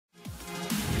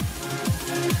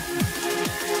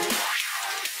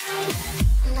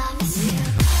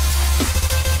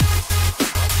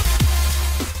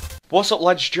What's up,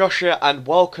 lads? Josh here, and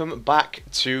welcome back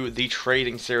to the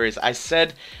trading series. I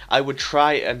said I would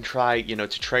try, to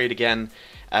trade again.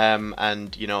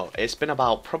 It's been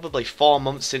about probably 4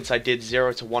 months since I did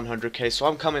 0 to 100k, so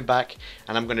I'm coming back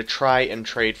and I'm going to try and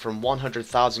trade from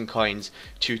 100,000 coins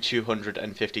to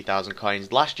 250,000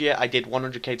 coins. Last year I did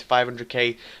 100k to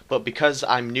 500k, but because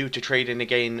I'm new to trading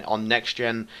again on next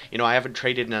gen, I haven't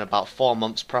traded in about 4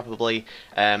 months probably.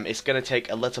 It's going to take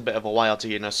a little bit of a while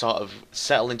to, sort of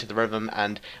settle into the rhythm,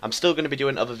 and I'm still going to be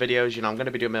doing other videos. I'm going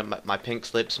to be doing my pink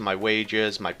slips, my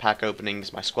wagers, my pack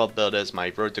openings, my squad builders,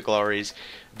 my road to glories.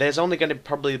 There's only going to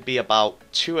probably be about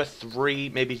 2 or 3,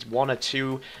 maybe 1 or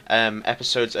 2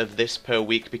 episodes of this per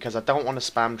week, because I don't want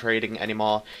to spam trading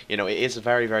anymore. It is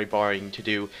very, very boring to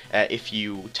do if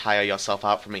you tire yourself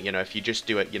out from it. If you just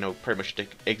do it, pretty much to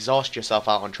exhaust yourself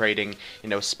out on trading,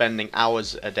 spending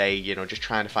hours a day, just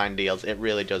trying to find deals. It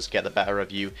really does get the better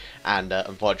of you, and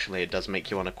unfortunately it does make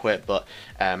you want to quit. But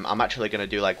I'm actually going to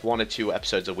do like 1 or 2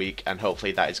 episodes a week, and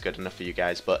hopefully that is good enough for you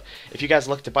guys. But if you guys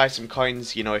look to buy some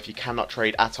coins, if you cannot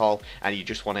trade at all and you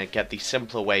just want to get the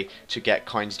simpler way to get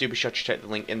coins, do be sure to check the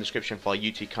link in the description for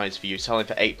UT coins for you, selling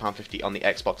for £8.50 on the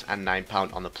Xbox and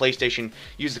 £9 on the PlayStation.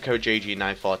 Use the code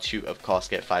JG94 to of course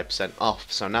get 5%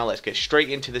 off. So now let's get straight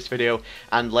into this video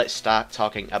and let's start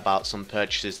talking about some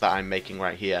purchases that I'm making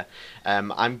right here.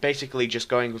 I'm basically just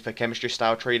going with a chemistry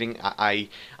style trading. I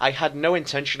had no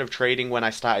intention of trading when I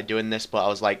started doing this, but I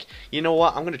was like, you know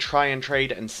what, I'm going to try and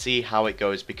trade and see how it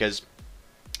goes, because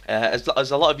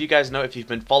as a lot of you guys know, if you've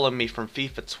been following me from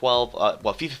FIFA 12,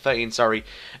 FIFA 13, sorry,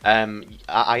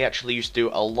 I actually used to do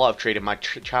a lot of trading. My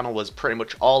channel was pretty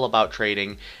much all about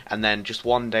trading, and then just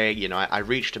one day, I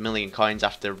reached 1,000,000 coins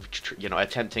after,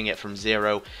 attempting it from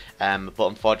 0, but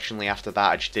unfortunately after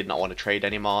that I just did not want to trade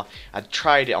anymore. I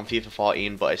tried it on FIFA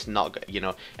 14, but it's not,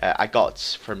 I got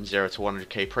from 0 to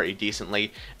 100k pretty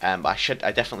decently.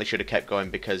 I definitely should have kept going,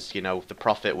 because, the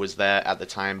profit was there at the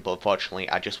time, but unfortunately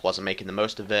I just wasn't making the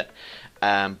most of it.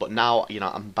 But now,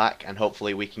 I'm back, and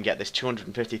hopefully we can get this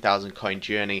 250,000 coin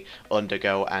journey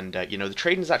undergo. And the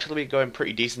trading is actually going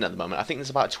pretty decent at the moment. I think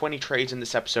there's about 20 trades in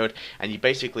this episode, and you're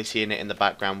basically seeing it in the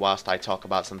background whilst I talk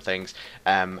about some things.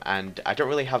 And I don't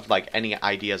really have like any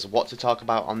ideas of what to talk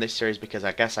about on this series, because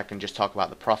I guess I can just talk about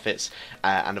the profits,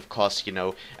 and of course,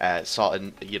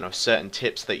 certain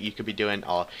tips that you could be doing,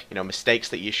 or mistakes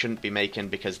that you shouldn't be making,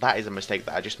 because that is a mistake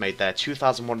that I just made there.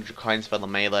 2,100 coins for the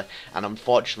mailer, and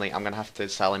unfortunately I'm gonna have to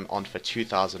sell him on for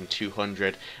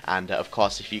 2,200. And of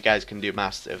course, if you guys can do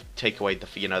maths, take away the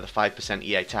the 5%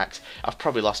 EA tax, I've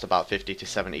probably lost about 50 to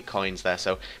 70 coins there.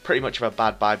 So pretty much of a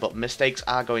bad buy, but mistakes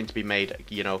are going to be made.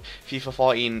 FIFA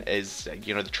 14 is,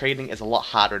 the trading is a lot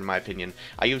harder in my opinion.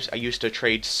 I used to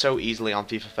trade so easily on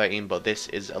FIFA 13, but this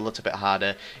is a little bit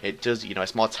harder. It does,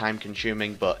 it's more time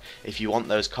consuming, but if you want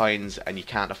those coins and you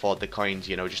can't afford the coins,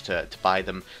 just to buy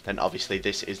them, then obviously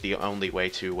this is the only way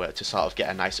to sort of get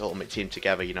a nice ultimate team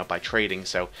together, by trading.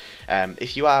 So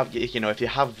if you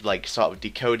have like sort of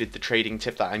decoded the trading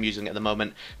tip that I'm using at the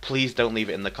moment, please don't leave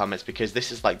it in the comments, because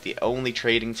this is like the only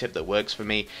trading tip that works for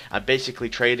me. I'm basically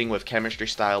trading with chemistry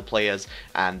style players,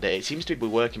 and it seems to be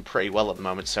working pretty well at the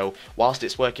moment. So whilst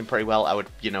it's working pretty well, I would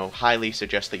highly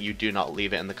suggest that you do not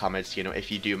leave it in the comments,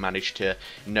 if you do manage to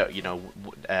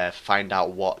find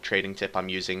out what trading tip I'm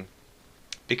using,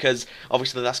 because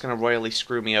obviously that's going to royally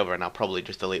screw me over, and I'll probably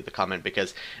just delete the comment,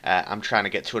 because I'm trying to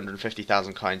get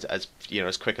 250,000 coins as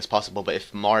quick as possible. But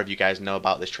if more of you guys know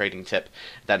about this trading tip,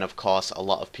 then of course a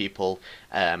lot of people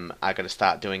are going to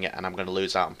start doing it, and I'm going to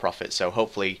lose out on profit. So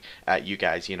hopefully you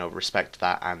guys respect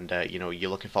that, and you're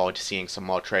looking forward to seeing some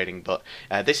more trading. But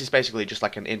this is basically just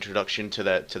like an introduction to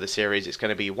the series. It's going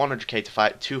to be 100k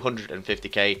to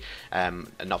 250k, and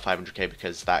not 500k,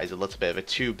 because that is a little bit of a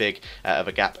too big of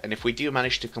a gap. And if we do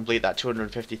manage to complete that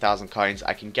 250,000 coins,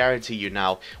 I can guarantee you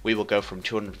now we will go from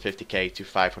 250k to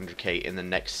 500k in the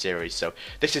next series. So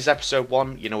this is episode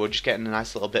 1. We're just getting a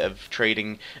nice little bit of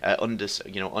trading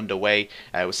underway.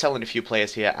 We're selling a few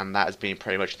players here, and that has been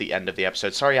pretty much the end of the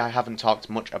episode. Sorry I haven't talked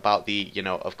much about the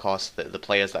of course the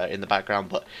players that are in the background,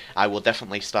 but I will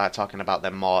definitely start talking about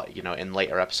them more in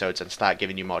later episodes, and start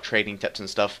giving you more trading tips and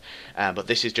stuff. But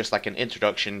this is just like an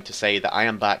introduction to say that I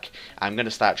am back. I'm going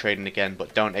to start trading again,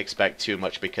 but don't expect too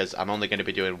much, because I'm only going to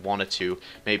be doing 1 or 2,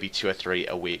 maybe 2 or 3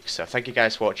 a week. So thank you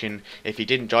guys for watching. If you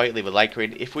did enjoy it, leave a like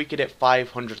rating. If we could hit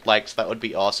 500 likes, that would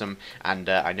be awesome, and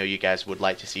I know you guys would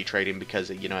like to see trading, because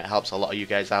it helps a lot of you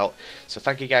guys out. So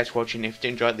thank you guys for watching. If you did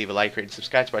enjoy it, leave a like rating,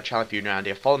 subscribe to our channel if you're new around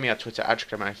here, follow me on Twitter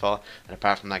 @JackRabbit94, and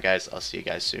apart from that guys, I'll see you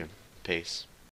guys soon. Peace.